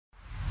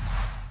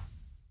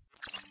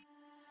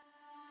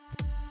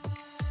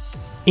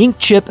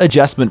INKCHIP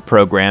Adjustment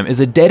Program is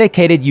a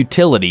dedicated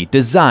utility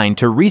designed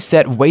to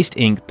reset waste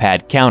ink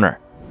pad counter.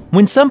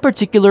 When some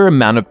particular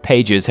amount of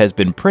pages has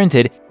been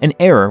printed, an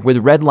error with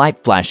red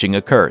light flashing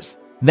occurs.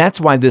 That's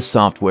why this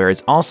software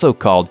is also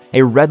called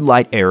a red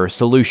light error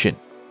solution.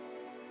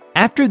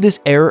 After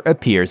this error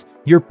appears,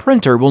 your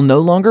printer will no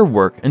longer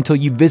work until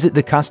you visit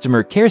the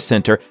customer care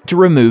center to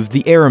remove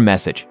the error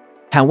message.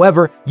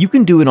 However, you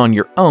can do it on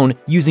your own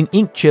using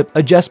INKCHIP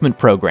Adjustment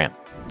Program.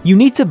 You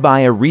need to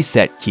buy a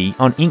reset key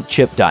on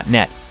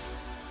inkchip.net.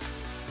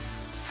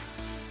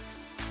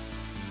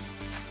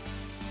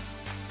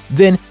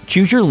 Then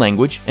choose your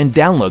language and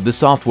download the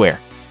software.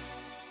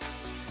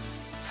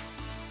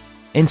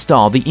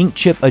 Install the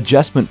INKCHIP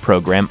Adjustment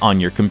Program on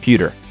your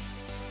computer.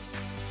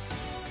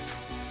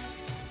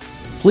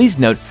 Please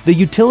note the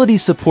utility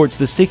supports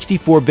the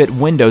 64-bit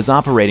Windows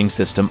operating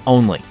system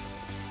only.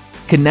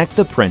 Connect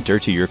the printer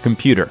to your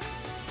computer.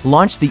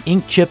 Launch the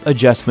INKCHIP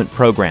Adjustment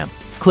Program.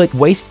 Click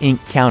Waste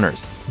Ink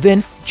Counters.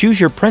 Then choose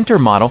your printer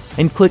model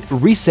and click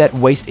Reset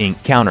Waste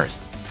Ink Counters.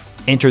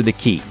 Enter the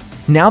key.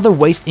 Now the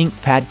waste ink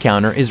pad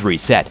counter is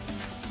reset.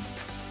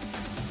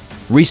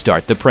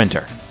 Restart the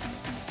printer.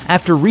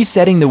 After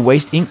resetting the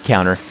waste ink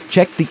counter,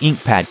 check the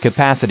ink pad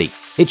capacity.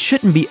 It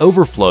shouldn't be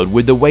overflowed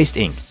with the waste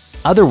ink.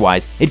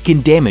 Otherwise, it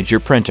can damage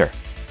your printer.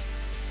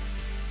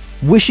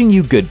 Wishing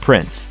you good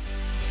prints.